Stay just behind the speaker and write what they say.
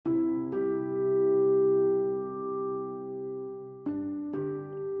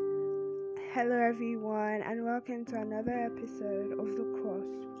Hello, everyone, and welcome to another episode of The Cross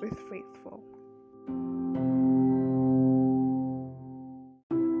with Faithful.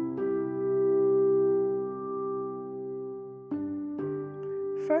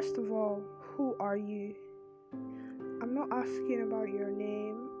 First of all, who are you? I'm not asking about your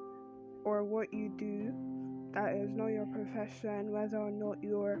name or what you do. That is not your profession, whether or not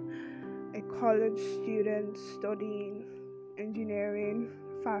you're a college student studying engineering,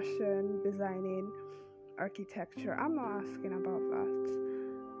 fashion, designing, architecture. I'm not asking about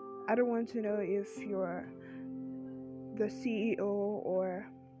that. I don't want to know if you're the CEO or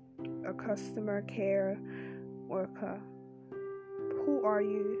a customer care worker. Who are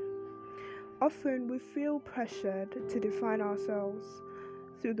you? Often we feel pressured to define ourselves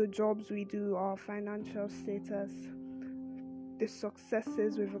through the jobs we do, our financial status, the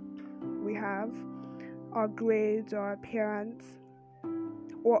successes we have, our grades, our appearance,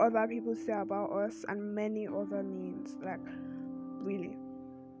 what other people say about us, and many other means. Really.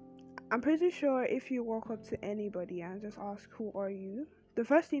 I'm pretty sure if you walk up to anybody and just ask, who are you? The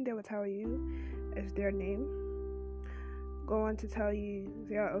first thing they will tell you is their name, go on to tell you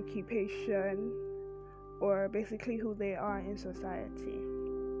their occupation, or basically who they are in society.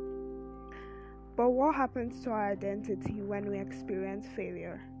 But what happens to our identity when we experience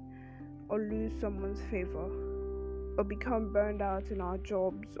failure, or lose someone's favor, or become burned out in our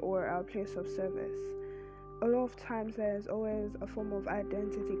jobs or our place of service? A lot of times there's always a form of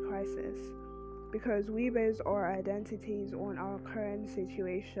identity crisis, because we base our identities on our current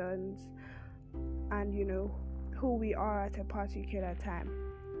situations and who we are at a particular time.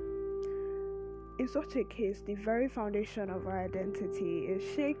 In such a case, the very foundation of our identity is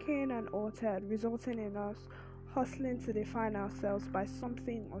shaken and altered, resulting in us hustling to define ourselves by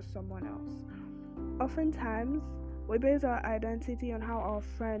something or someone else. Oftentimes, we base our identity on how our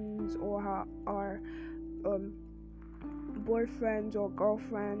friends or how our boyfriend or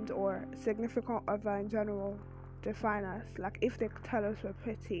girlfriend or significant other in general define us. Like, if they tell us we're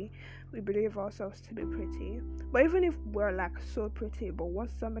pretty, we believe ourselves to be pretty. But even if we're so pretty, but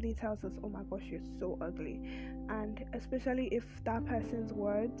once somebody tells us, oh my gosh, you're so ugly, and especially if that person's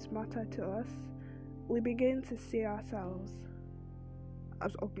words matter to us, we begin to see ourselves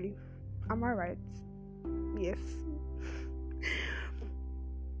as ugly. Am I right? Yes.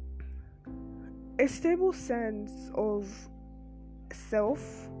 A stable sense of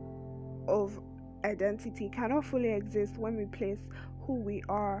self, of identity, cannot fully exist when we place who we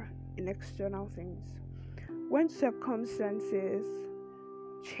are in external things. When circumstances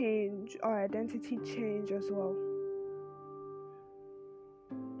change, our identity change as well.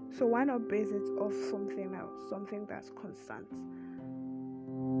 So why not base it off something else, something that's constant?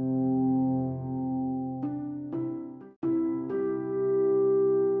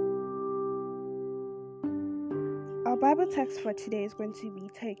 Our Bible text for today is going to be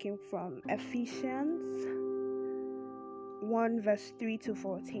taken from Ephesians 1 verse 3 to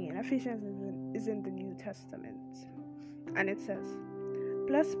 14. Ephesians is in the New Testament, and it says,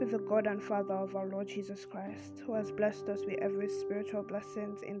 "Blessed be the God and Father of our Lord Jesus Christ, who has blessed us with every spiritual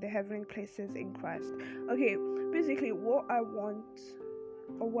blessing in the heavenly places in Christ." Okay, basically what I want,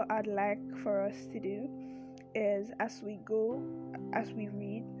 or what I'd like for us to do, is as we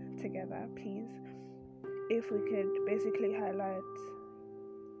read together, please, if we could basically highlight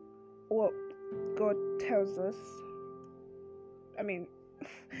what God tells us.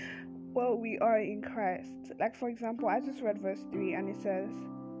 Well, we are in Christ. Like, for example, I just read verse 3 and it says,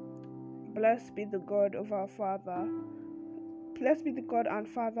 "Blessed be the God of our Father. Blessed be the God and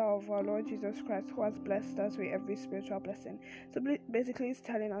Father of our Lord Jesus Christ, who has blessed us with every spiritual blessing." So basically it's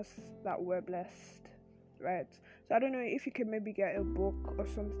telling us that we're blessed, right? So I don't know if you could maybe get a book or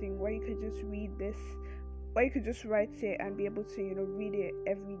something where you could just read this, or you could just write it and be able to read it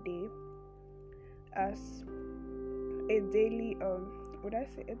every day as a daily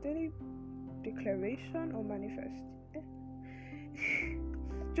a daily declaration or manifest.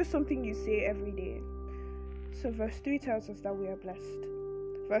 Just something you say every day. So verse 3 tells us that we are blessed.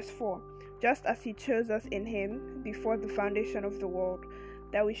 Verse 4, "Just as he chose us in him before the foundation of the world,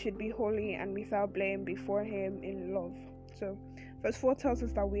 that we should be holy and without blame before him in love." So verse 4 tells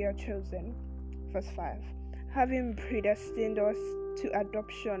us that we are chosen. Verse 5, "Having predestined us to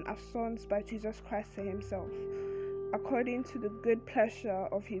adoption as sons by Jesus Christ to himself, according to the good pleasure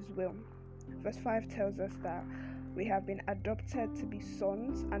of his will." Verse 5 tells us that we have been adopted to be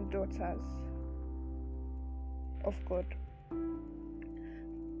sons and daughters of God.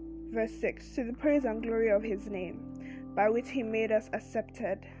 Verse 6, "To the praise and glory of his name, by which he made us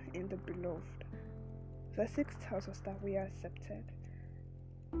accepted in the beloved." Verse 6 tells us that we are accepted.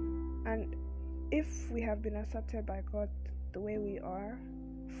 And if we have been accepted by God the way we are,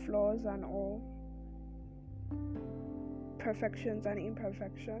 flaws and all, perfections and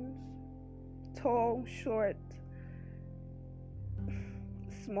imperfections, tall, short,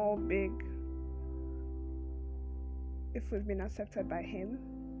 small, big, if we've been accepted by Him,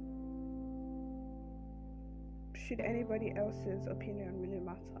 should anybody else's opinion really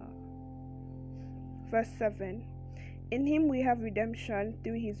matter? Verse 7. In Him we have redemption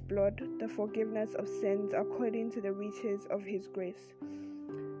through His blood, the forgiveness of sins according to the riches of His grace.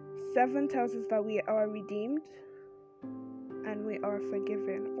 7 tells us that we are redeemed and we are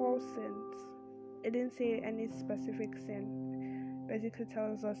forgiven all sins. It didn't say any specific sin. Basically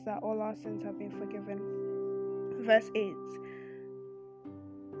tells us that all our sins have been forgiven. Verse 8.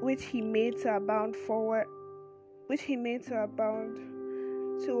 Which He made to abound toward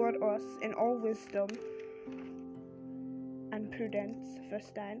us in all wisdom and prudence.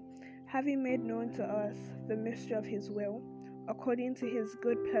 Verse 9. Having made known to us the mystery of His will, according to His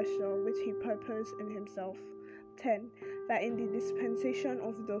good pleasure, which He purposed in Himself. 10. That in the dispensation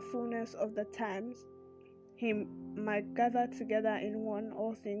of the fullness of the times, He might gather together in one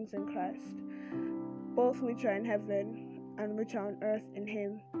all things in Christ, both which are in heaven and which are on earth in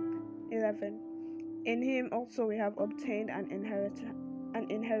Him. 11. In Him also we have obtained an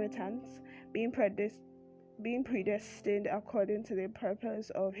inheritance, being predestined according to the purpose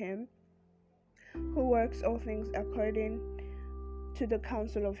of Him who works all things according to the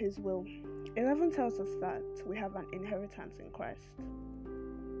counsel of His will. 11 tells us that we have an inheritance in Christ.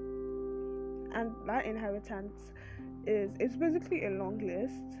 And that inheritance is basically a long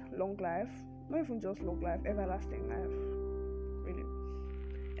life, not even just long life, everlasting life. Really.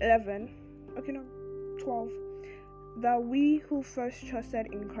 12. That we who first trusted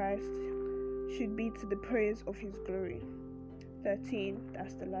in Christ should be to the praise of His glory. 13,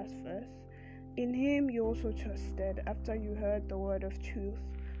 that's the last verse. In Him you also trusted after you heard the word of truth,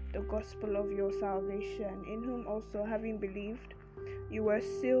 the gospel of your salvation, in whom also, having believed, you were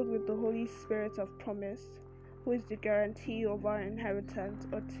sealed with the Holy Spirit of promise, who is the guarantee of our inheritance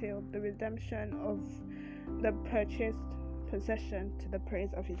until the redemption of the purchased possession to the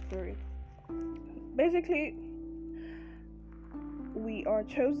praise of His glory. Basically, we are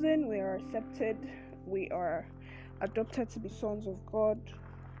chosen, we are accepted, we are adopted to be sons of God.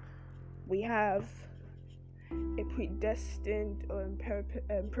 We have a predestined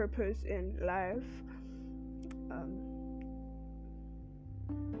purpose in life.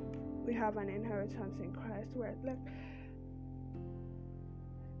 We have an inheritance in Christ. Where,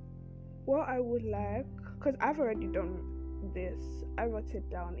 what I would like, because I've already done this, I wrote it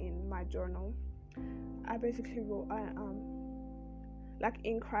down in my journal. I basically wrote,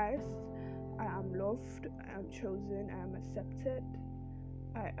 in Christ, I am loved, I am chosen, I am accepted,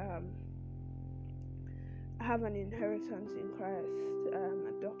 I have an inheritance in Christ, I am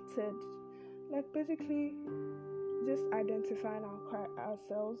adopted. Basically, just identifying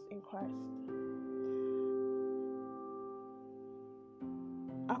ourselves in Christ.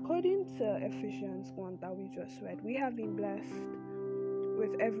 According to Ephesians 1 that we just read, we have been blessed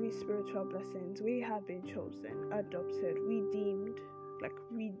with every spiritual blessing. We have been chosen, adopted, redeemed,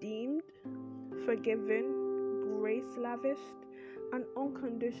 forgiven, grace lavished, and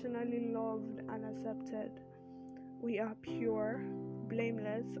unconditionally loved and accepted. We are pure,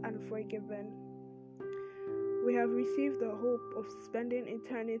 blameless, and forgiven. We have received the hope of spending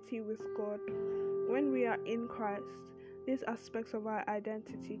eternity with God. When we are in Christ, these aspects of our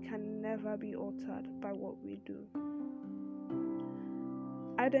identity can never be altered by what we do.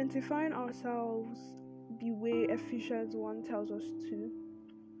 Identifying ourselves the way Ephesians 1 tells us to,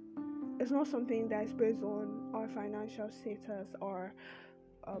 it's not something that is based on our financial status or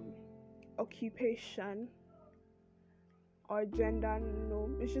occupation or gender. No,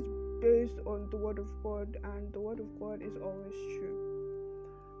 it's just based on the Word of God, and the Word of God is always true.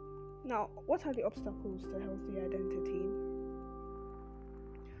 Now, what are the obstacles to healthy identity?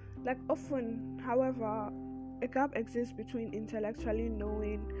 Often, however, a gap exists between intellectually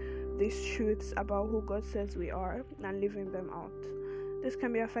knowing these truths about who God says we are and living them out. This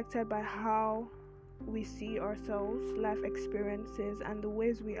can be affected by how we see ourselves, life experiences, and the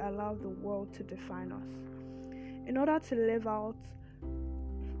ways we allow the world to define us. In order to live out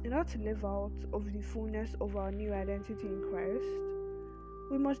of the fullness of our new identity in Christ,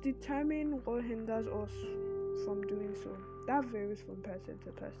 we must determine what hinders us from doing so. That varies from person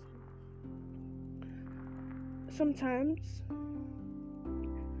to person. Sometimes,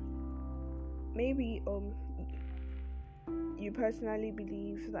 maybe you personally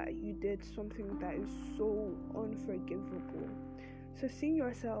believe that you did something that is so unforgivable, So seeing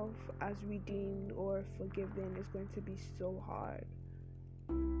yourself as redeemed or forgiven is going to be so hard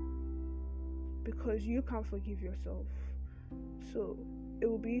because you can't forgive yourself. So it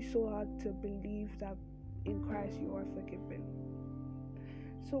will be so hard to believe that in Christ you are forgiven.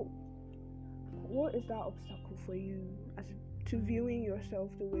 So what is that obstacle for you as to viewing yourself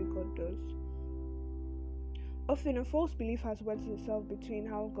the way God does? Often a false belief has wedged itself between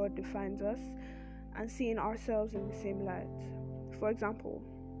how God defines us and seeing ourselves in the same light. For example,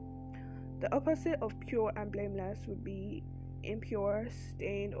 the opposite of pure and blameless would be impure,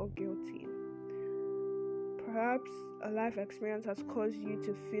 stained, or guilty. Perhaps a life experience has caused you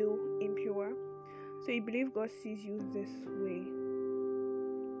to feel impure, so you believe God sees you this way.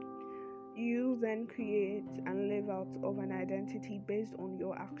 You then create and live out of an identity based on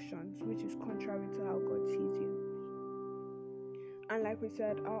your actions, which is contrary to how God sees you. And like we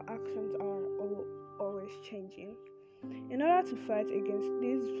said, our actions are always changing. In order to fight against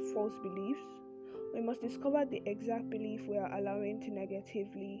these false beliefs, we must discover the exact belief we are allowing to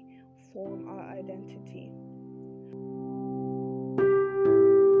negatively form our identity.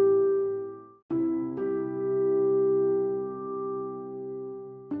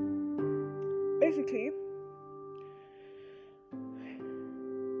 Basically,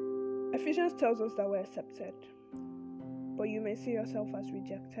 Ephesians tells us that we're accepted, but you may see yourself as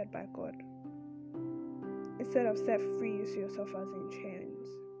rejected by God. Instead of set free, you see yourself as in chains.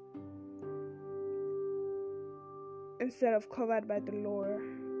 Instead of covered by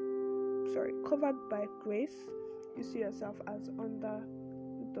grace, you see yourself as under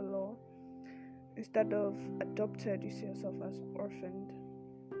the law. Instead of adopted, you see yourself as orphaned.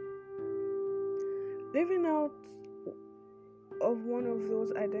 Living out of one of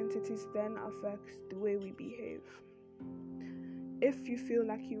those identities then affects the way we behave. If you feel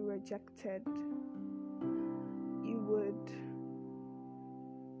like you were rejected, you would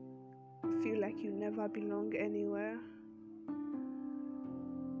feel like you never belong anywhere,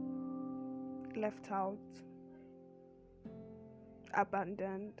 left out,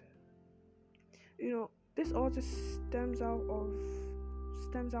 abandoned. This all just stems out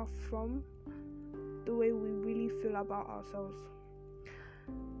from the way we really feel about ourselves.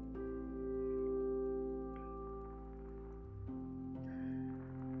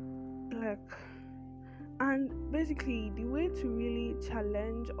 And basically the way to really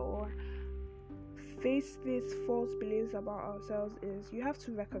challenge or face these false beliefs about ourselves is you have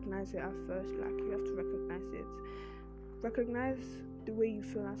to recognize it at first. You have to recognize the way you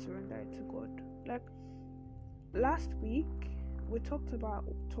feel and surrender it to God. Last week we talked about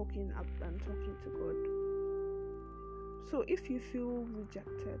talking to God. So if you feel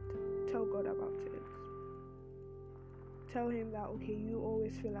rejected, tell God about it. Tell him that you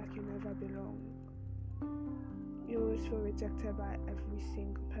always feel like you never belong. You always feel rejected by every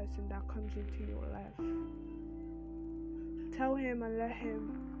single person that comes into your life. Tell him and let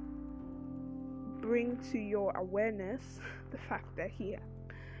him bring to your awareness the fact that he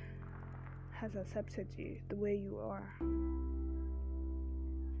has accepted you the way you are.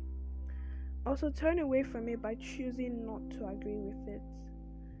 Also, turn away from it by choosing not to agree with it.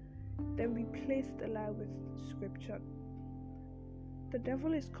 Then replace the lie with scripture. The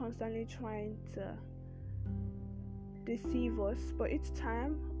devil is constantly trying to deceive us, but each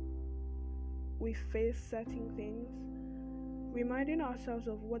time we face certain things, reminding ourselves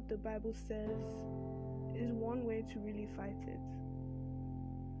of what the Bible says is one way to really fight it.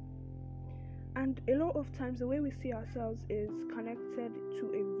 And a lot of times the way we see ourselves is connected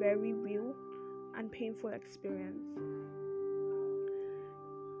to a very real and painful experience.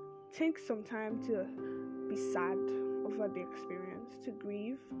 Take some time to be sad over the experience, to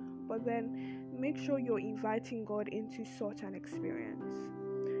grieve, but then make sure you're inviting God into such an experience.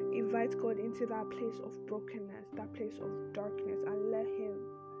 Invite God into that place of brokenness, that place of darkness, and let him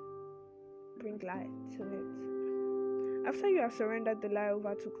bring light to it. After you have surrendered the lie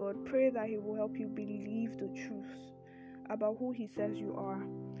over to God, pray that he will help you believe the truth about who he says you are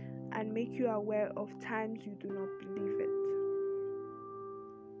and make you aware of times you do not believe it.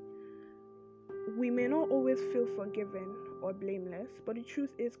 We may not always feel forgiven or blameless, but the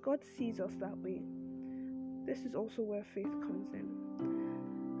truth is God sees us that way. This is also where faith comes in.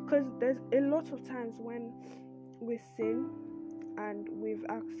 Because there's a lot of times when we sin and we've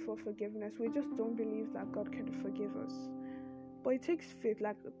asked for forgiveness, we just don't believe that God can forgive us. But it takes faith.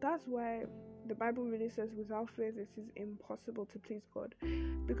 That's why the Bible really says without faith it is impossible to please God.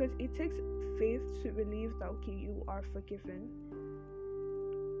 Because it takes faith to believe that you are forgiven.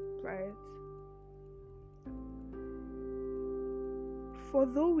 Right? For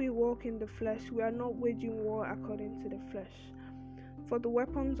though we walk in the flesh, we are not waging war according to the flesh. For the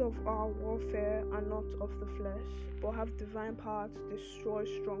weapons of our warfare are not of the flesh, but have divine power to destroy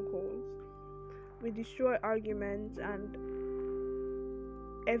strongholds. We destroy arguments and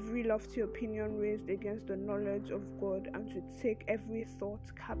every lofty opinion raised against the knowledge of God, and to take every thought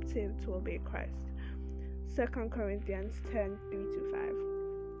captive to obey Christ. 2 Corinthians 10:3-5.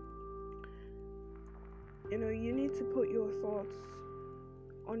 You need to put your thoughts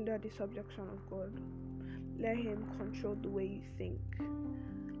under the subjection of God. Let Him control the way you think.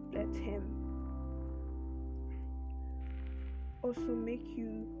 Let Him also make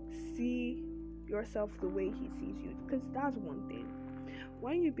you see yourself the way He sees you, because that's one thing.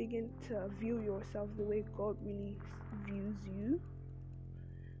 When you begin to view yourself the way God really views you,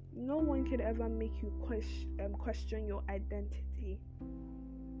 no one can ever make you question your identity.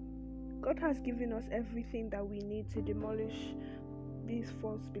 God has given us everything that we need to demolish these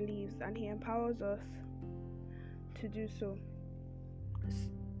false beliefs, and He empowers us to do so.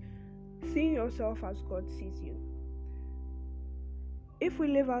 Seeing yourself as God sees you. If we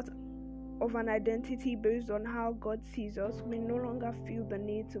live out of an identity based on how God sees us, we no longer feel the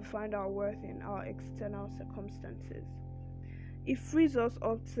need to find our worth in our external circumstances. It frees us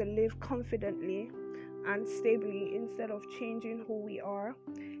up to live confidently and stably instead of changing who we are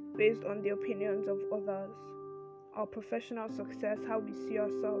based on the opinions of others, our professional success, how we see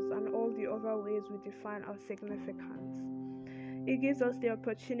ourselves, and all the other ways we define our significance. It gives us the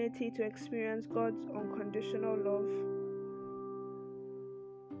opportunity to experience God's unconditional love.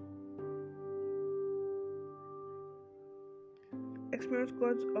 Experience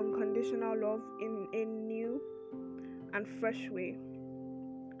God's unconditional love in a new and fresh way.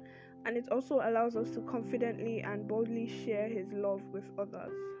 And it also allows us to confidently and boldly share His love with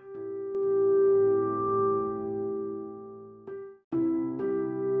others.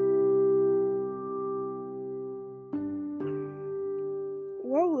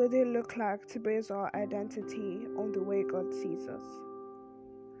 What would it look like to base our identity on the way God sees us?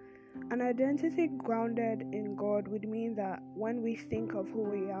 An identity grounded in God would mean that when we think of who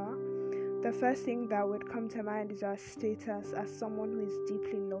we are, the first thing that would come to mind is our status as someone who is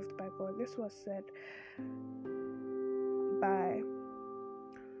deeply loved by God. This was said by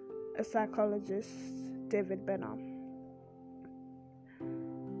a psychologist, David Benner.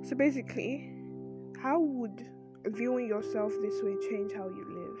 So basically, how would viewing yourself this way change how you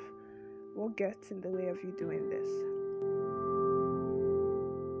live? What gets in the way of you doing this?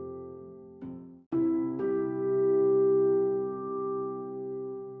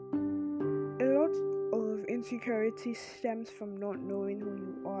 Insecurity stems from not knowing who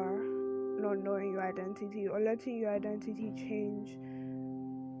you are, not knowing your identity, or letting your identity change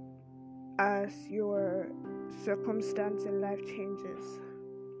as your circumstance in life changes.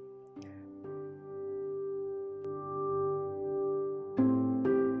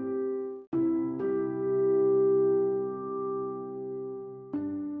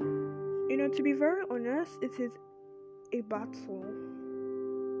 To be very honest, it is a battle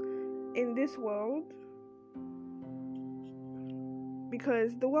in this world,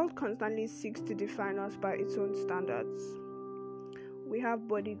 because the world constantly seeks to define us by its own standards. We have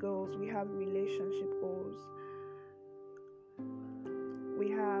body goals, we have relationship goals,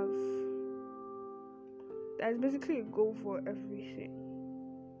 there's basically a goal for everything.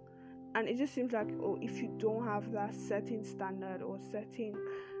 And it just seems like, if you don't have that certain standard or certain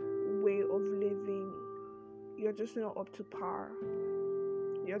way of living, you're just not up to par.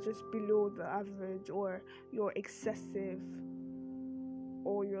 You're just below the average, or you're excessive,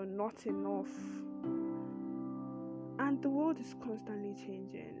 or you're not enough. And the world is constantly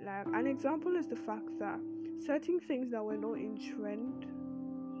changing. Like, an example is the fact that certain things that were not in trend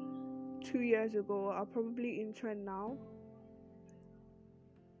 2 years ago are probably in trend now.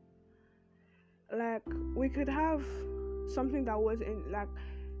 Like, we could have something that was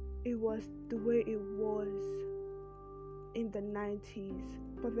it was the way it was in the 90s,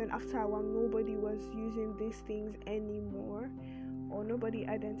 but then after a while nobody was using these things anymore, or nobody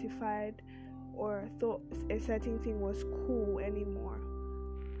identified or thought a certain thing was cool anymore,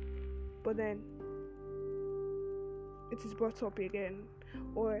 but then it is brought up again,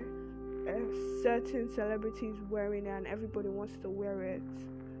 or a certain celebrity is wearing it and everybody wants to wear it.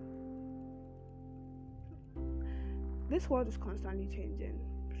 This world is constantly changing,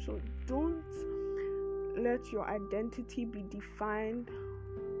 so don't let your identity be defined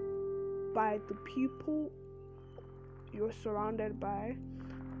by the people you're surrounded by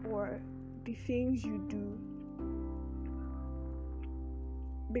or the things you do,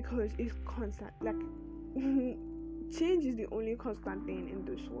 because it's constant. Like, change is the only constant thing in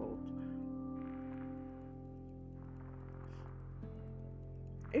this world.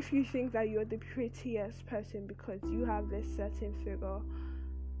 if you think that you're the prettiest person because you have this certain figure,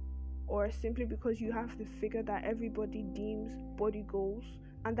 or simply because you have the figure that everybody deems body goals,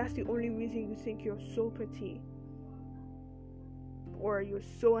 and that's the only reason you think you're so pretty or you're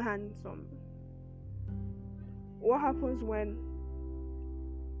so handsome, what happens when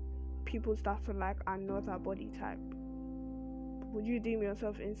people start to like another body type? Would you deem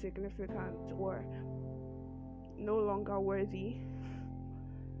yourself insignificant or no longer worthy?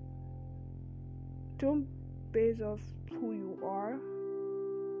 Don't base off who you are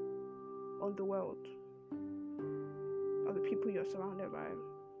on the world or the people you're surrounded by.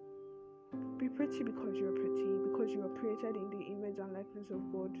 Be pretty because you're pretty, because you are created in the image and likeness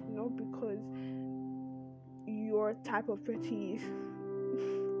of God, not because your type of pretty is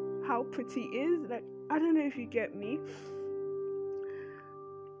how pretty is. Like, I don't know if you get me.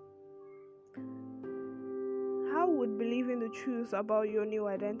 How would believing the truth about your new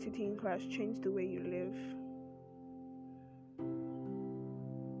identity in Christ change the way you live?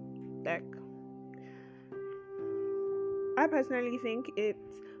 Like, I personally think it's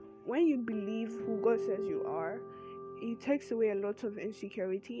when you believe who God says you are, it takes away a lot of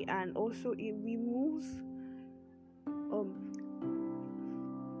insecurity, and also it removes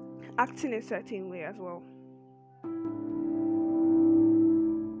acting a certain way as well.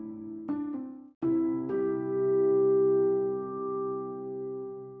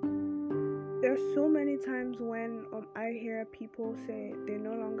 There's so many times when I hear people say they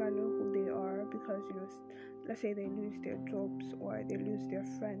no longer know who they are because, let's say they lose their jobs or they lose their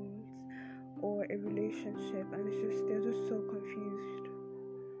friends or a relationship, and they're just so confused.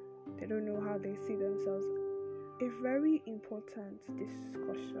 They don't know how they see themselves. A very important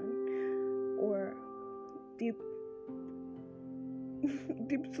discussion or deep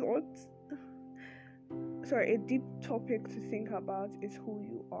thoughts. A deep topic to think about is who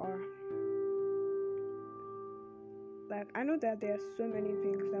you are. Like, I know that there are so many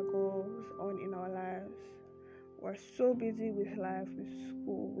things that goes on in our lives. We're so busy with life, with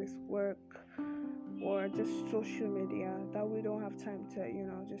school, with work, or just social media that we don't have time to,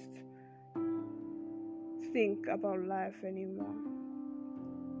 just think about life anymore.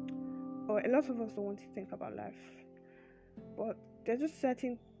 Or a lot of us don't want to think about life. But there's just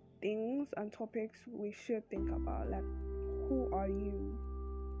certain things and topics we should think about. Like, who are you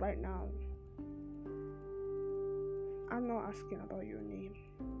right now? I'm not asking about your name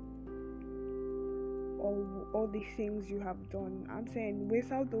or all the things you have done. I'm saying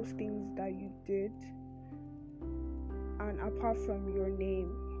without those things that you did, and apart from your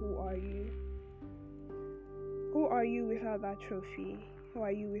name, who are you? Who are you without that trophy? Who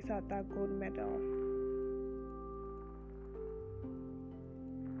are you without that gold medal?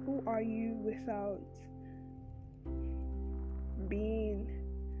 Who are you without being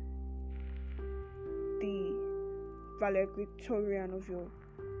the valedictorian of your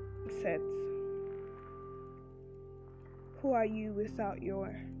set? Who are you without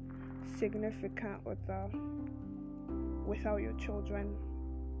your significant other, without your children?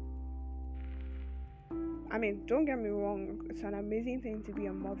 I mean, don't get me wrong, it's an amazing thing to be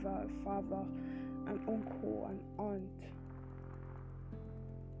a mother, a father, an uncle, an aunt.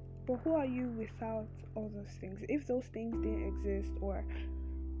 But who are you without all those things? If those things didn't exist, or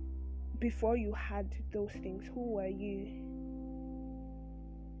before you had those things, who were you?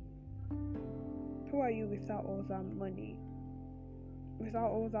 Who are you without all that money? Without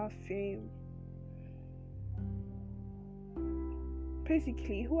all that fame?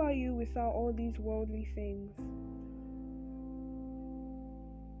 Basically, who are you without all these worldly things?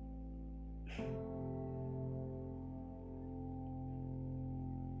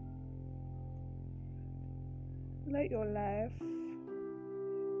 Let your life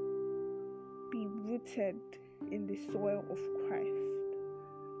be rooted in the soil of Christ,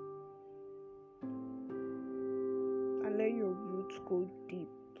 and let your roots go deep.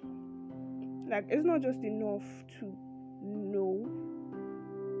 Like, it's not just enough to know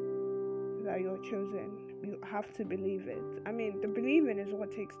that you're chosen. You have to believe it. I mean, the believing is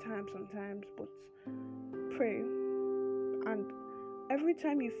what takes time sometimes, but pray. And every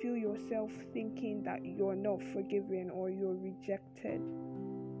time you feel yourself thinking that you're not forgiven or you're rejected,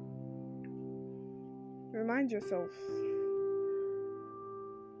 remind yourself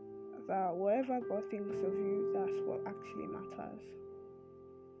that whatever God thinks of you, that's what actually matters.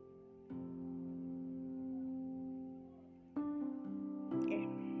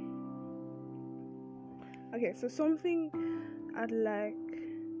 Okay, so something I'd like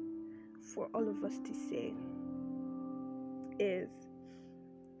for all of us to say is,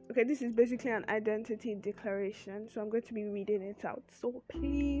 Okay, this is basically an identity declaration, so I'm going to be reading it out. So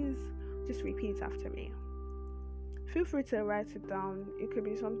please just repeat after me. Feel free to write it down. It could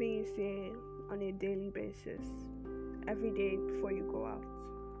be something you say on a daily basis, every day before you go out.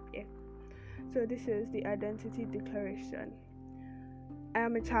 Yeah. So this is the identity declaration. I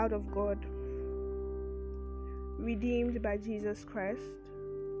am a child of God, redeemed by Jesus Christ,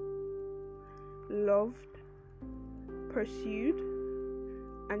 loved, pursued,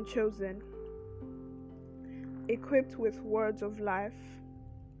 and chosen, equipped with words of life,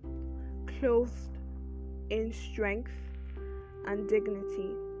 clothed in strength and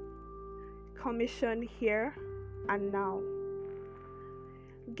dignity, commissioned here and now,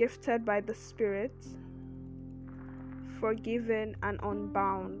 gifted by the Spirit, forgiven and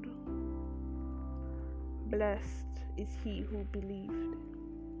unbound. Blessed is he who believed.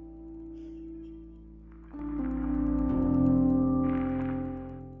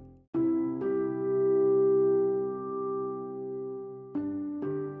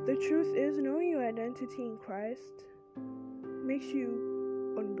 The truth is, knowing your identity in Christ makes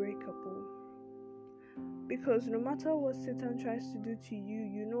you unbreakable. Because no matter what Satan tries to do to you,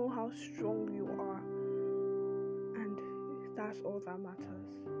 you know how strong you are. And that's all that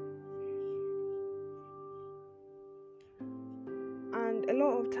matters. And a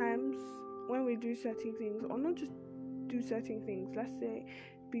lot of times when we do certain things, or not just do certain things, let's say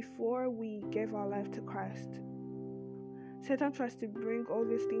before we gave our life to Christ, Satan tries to bring all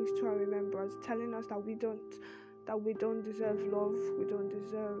these things to our remembrance, telling us that we don't deserve love, we don't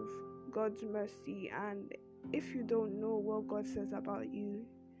deserve God's mercy. And if you don't know what God says about you,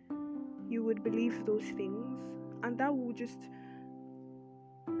 you would believe those things, and that will just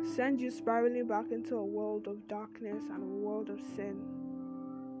send you spiraling back into a world of darkness and a world of sin.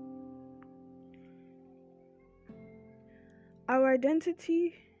 Our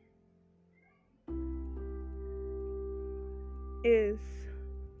identity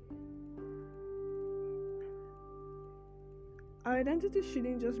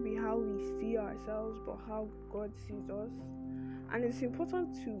shouldn't just be how we see ourselves, but how God sees us. And it's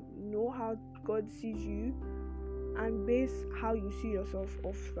important to know how God sees you and base how you see yourself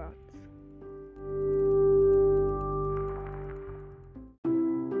off that.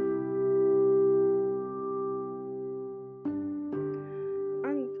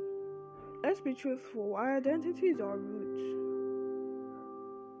 And let's be truthful, our identity is our roots.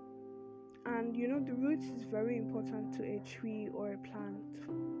 And the roots is very important to a tree or a plant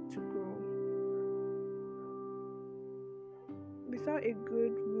to grow. Without a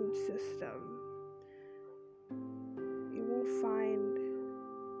good root system, you won't find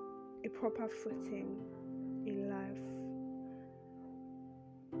a proper footing in life.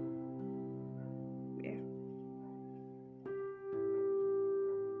 Yeah.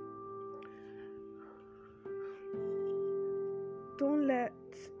 Don't let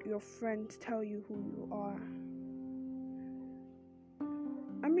your friends tell you who you are.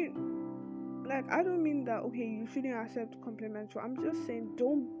 I don't mean that, okay, you shouldn't accept compliments. I'm just saying,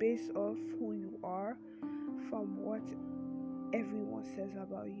 don't base off who you are from what everyone says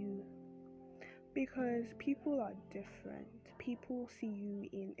about you. Because people are different. People see you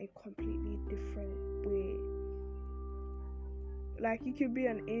in a completely different way. Like, you could be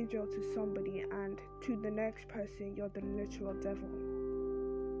an angel to somebody, and to the next person, you're the literal devil.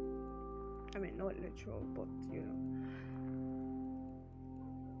 Not literal, but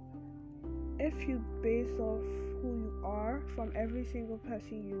if you base off who you are from every single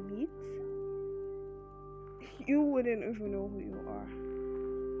person you meet, you wouldn't even know who you are.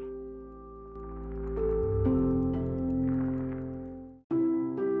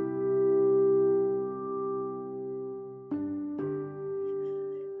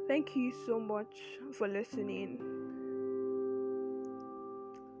 Thank you so much for listening.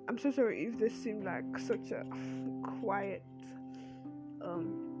 I'm so sorry if this seemed like such a quiet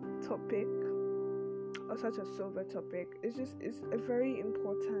topic or such a sober topic. It's a very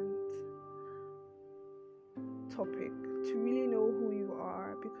important topic to really know who you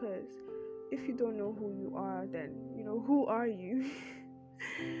are, because if you don't know who you are, then who are you?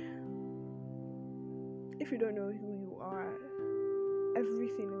 If you don't know who you are,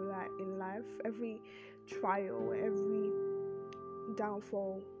 everything in life, every trial, every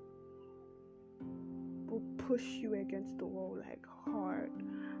downfall will push you against the wall hard.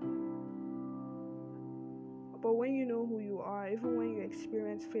 But when you know who you are, even when you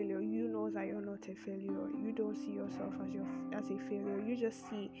experience failure, you know that you're not a failure. You don't see yourself as a failure. You just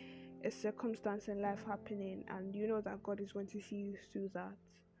see a circumstance in life happening, and you know that God is going to see you through that.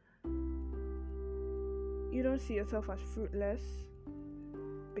 You don't see yourself as fruitless.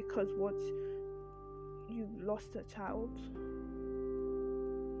 because what you lost a child.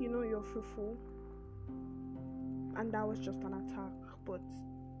 You know you're fruitful, and that was just an attack, but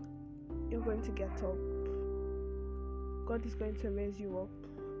you're going to get up. God is going to raise you up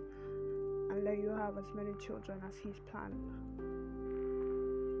and let you have as many children as He's planned.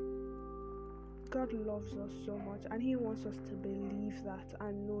 God loves us so much, and He wants us to believe that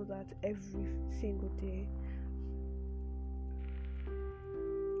and know that every single day.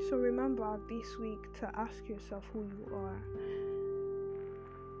 So remember this week to ask yourself who you are.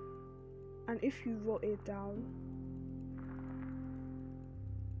 And if you wrote it down,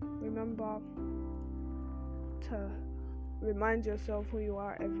 remember to remind yourself who you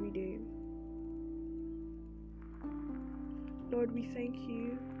are every day. Lord, we thank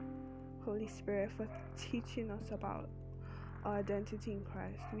you, Holy Spirit, for teaching us about our identity in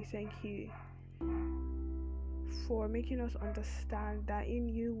Christ. We thank you for making us understand that in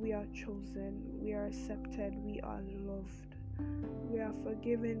you we are chosen, we are accepted, we are loved, we are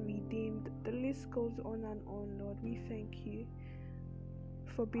forgiven, redeemed. The list goes on and on, Lord. We thank you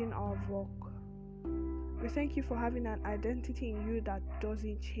for being our rock. We thank you for having an identity in you that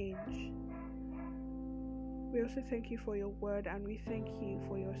doesn't change. We also thank you for your word, and we thank you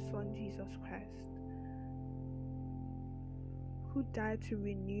for your Son, Jesus Christ, who died to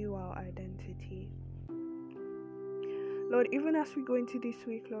renew our identity. Lord, even as we go into this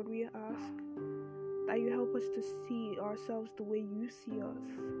week, Lord, we ask that you help us to see ourselves the way you see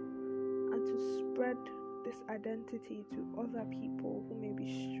us, and to spread this identity to other people who may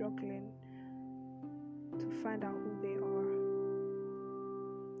be struggling to find out who they are.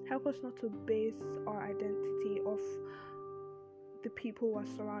 Help us not to base our identity off the people we're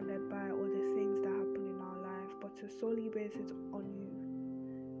surrounded by or the things that happen in our life, but to solely base it on you.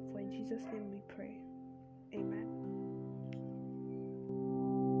 For in Jesus' name we pray. Amen.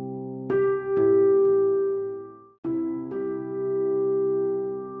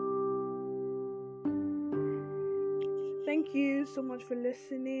 Thank you so much for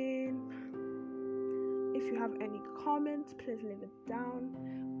listening. If you have any comments, please leave it down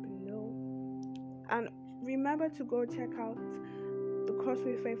below. And remember to go check out the Course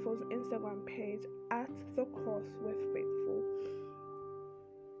with Faithful's Instagram page at The Course with Faithful.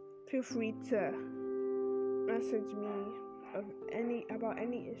 Feel free to message me about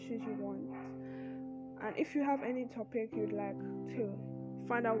any issues you want. And if you have any topic you'd like to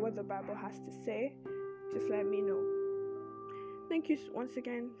find out what the Bible has to say, just let me know. Thank you once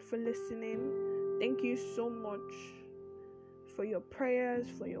again for listening. Thank you so much for your prayers,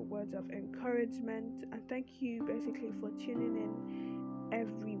 for your words of encouragement, and thank you basically for tuning in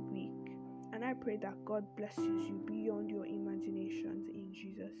every week. And I pray that God blesses you beyond your imaginations in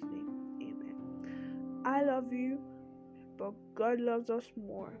Jesus' name. Amen. I love you, but God loves us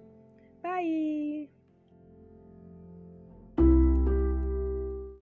more. Bye.